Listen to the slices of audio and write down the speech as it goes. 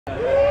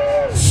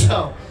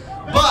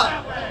But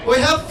we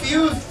have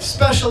few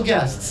special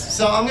guests.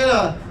 So I'm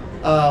gonna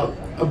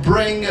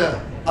bring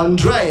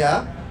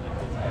Andrea.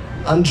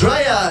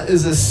 Andrea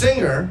is a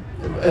singer.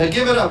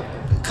 Give it up.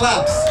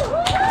 Claps.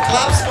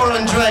 Claps for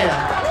Andrea.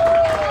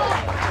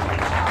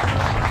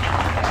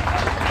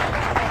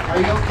 Are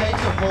you okay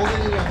to hold it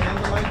in your hand,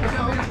 the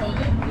microphone?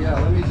 Yeah,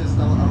 let me just,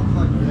 I'll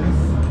unplug this.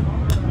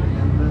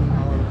 And then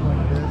I'll unplug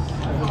this.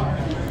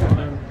 And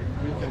then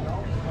you can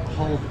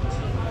hold it.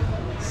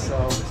 So,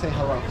 say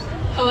hello.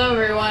 Hello,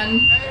 everyone.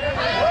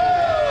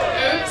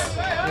 Oops.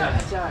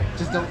 Yeah,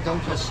 just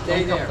don't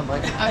stay there. The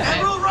microphone.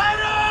 Okay.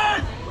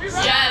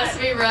 Yes,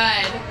 we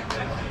ride.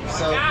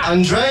 So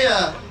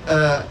Andrea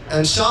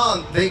and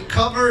Sean, they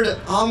covered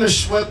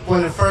Amish Whip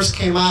when it first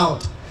came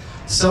out.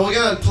 So we're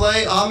gonna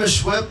play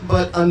Amish Whip,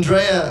 but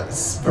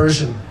Andrea's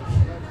version.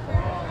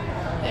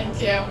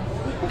 Thank you.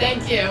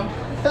 Thank you.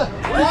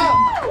 Yeah,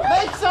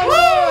 make some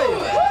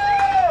noise!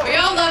 We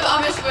all love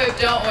Amish Whip,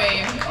 don't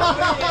we?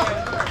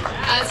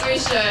 As we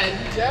should.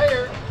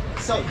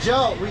 So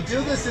Joe, we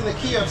do this in the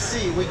key of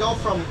C. We go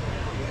from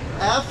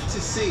F to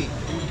C.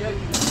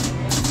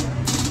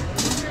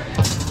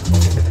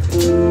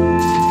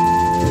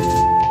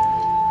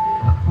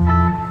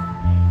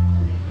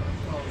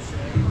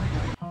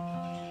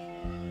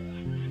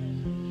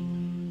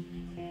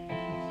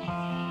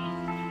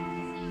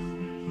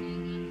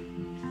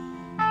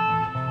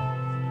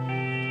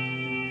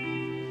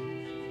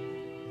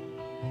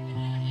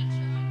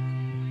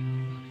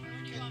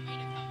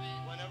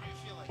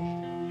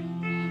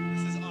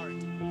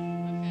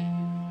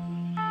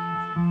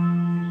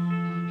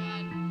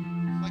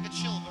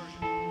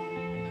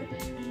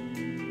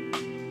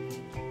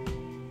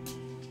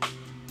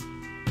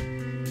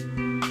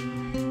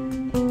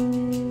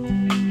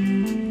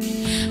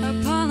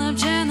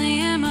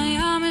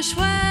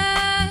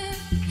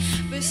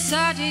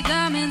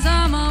 Diamonds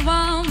on my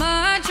wall,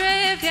 my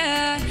drip,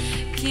 yeah.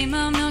 Keep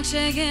my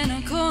milkshake in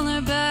a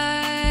cooler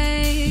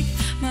bag.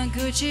 My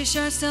Gucci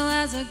shirt still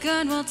has a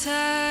good will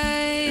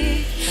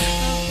take.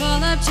 I'll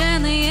pull up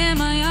gently in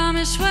my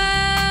Amish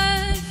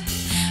whip.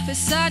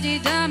 Versace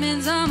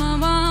diamonds on my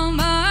wall,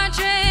 my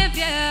drip,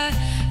 yeah.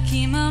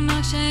 Keep my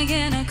milkshake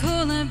in a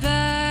cooler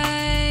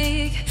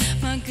bag.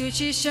 My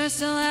Gucci shirt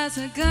still has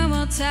a good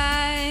will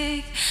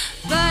take.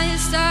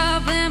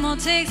 Lifestyle limo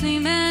takes me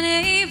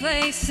many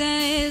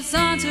places.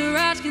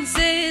 Entourage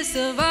consists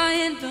of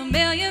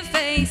unfamiliar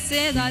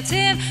faces. I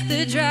tip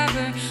the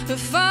driver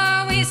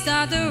before we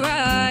start the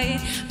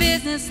ride.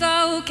 Business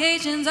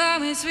locations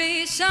always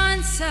reach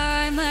on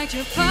time like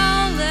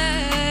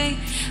Chipotle.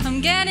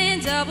 I'm getting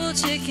double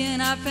chicken,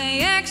 I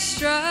pay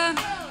extra.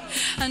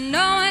 I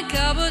know a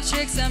couple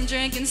tricks, I'm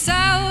drinking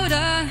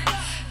soda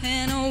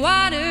in a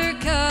water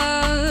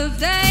cup.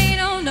 They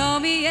don't know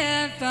me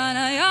yet, but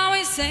I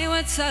always say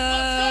what's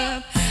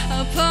up.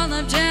 I'll pull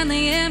up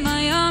gently in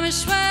my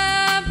Amish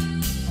whip.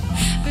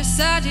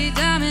 Versace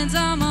diamonds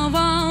on my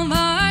wall,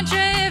 my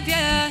drip,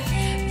 yeah.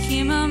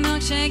 Keep my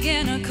milkshake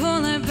in a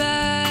cooler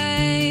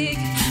bag.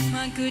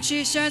 My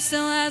Gucci shirt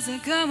still has a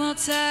good will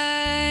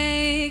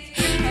take.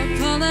 I'll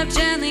pull up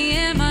gently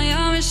in my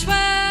Amish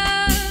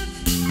whip.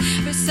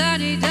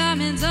 Versace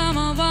diamonds on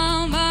my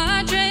wall,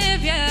 my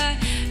drip, yeah.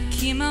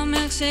 Keep my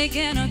milkshake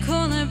in a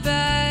cooler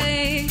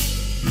bag.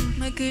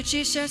 My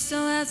Gucci shirt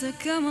still has a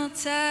good will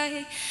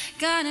take.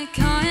 Got a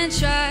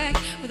contract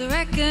with a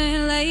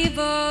record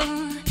label.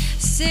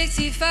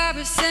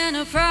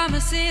 65% of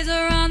promises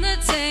are on the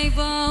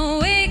table.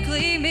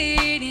 Weekly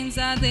meetings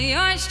at the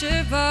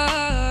oyster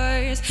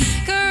bars.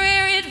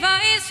 Career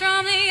advice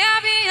from the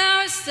happy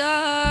hour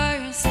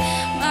stars.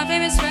 My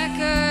famous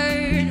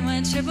record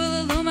went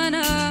triple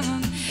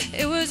aluminum.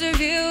 It was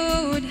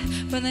reviewed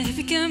by the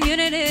hippie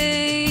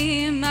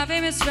community. My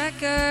famous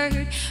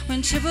record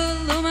went triple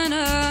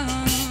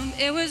aluminum.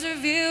 It was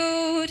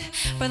reviewed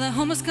by the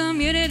homeless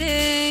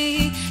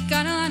community.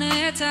 Got a lot of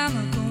airtime,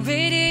 local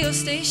radio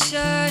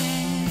station.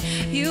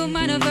 You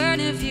might have heard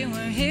if you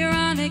were here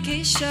on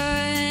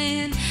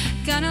vacation.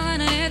 Got a lot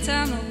of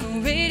airtime, local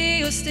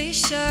radio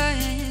station.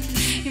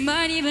 You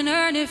might even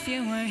heard if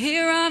you were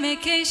here on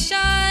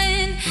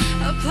vacation.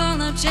 I'll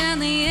pull up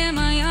gently in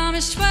my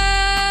Amish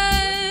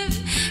whip.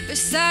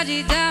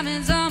 Versace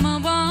diamonds on my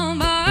wall,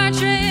 my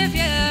drip,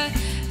 yeah.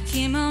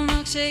 Keep my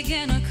milkshake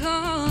in a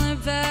cooler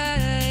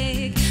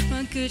bag.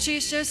 My Gucci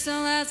shirt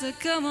still has a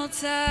good will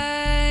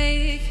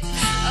take.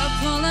 I'll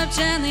pull up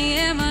gently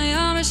in my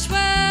Amish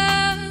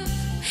whip.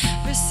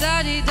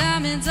 Versace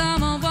diamonds on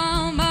my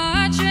wall,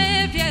 my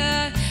drip,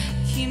 yeah.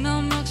 Keep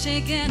my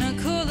milkshake in a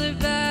cooler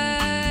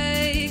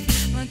bag.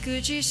 My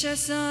Gucci shirt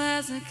still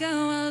has a good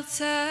will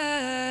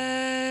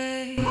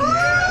take.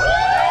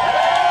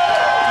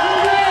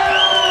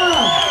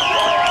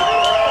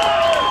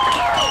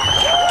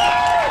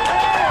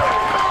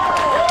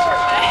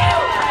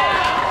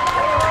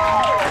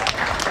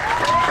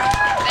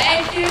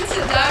 Thank you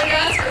to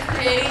Dovydas for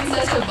creating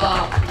such a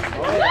bop.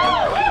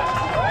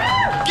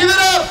 Give it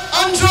up,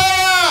 Andrea!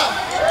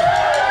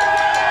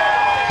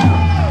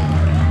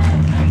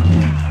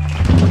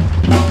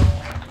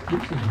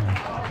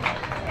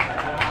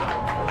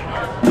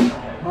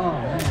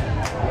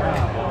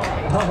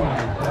 Was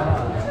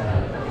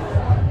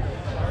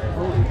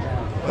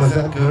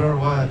that good or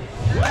what?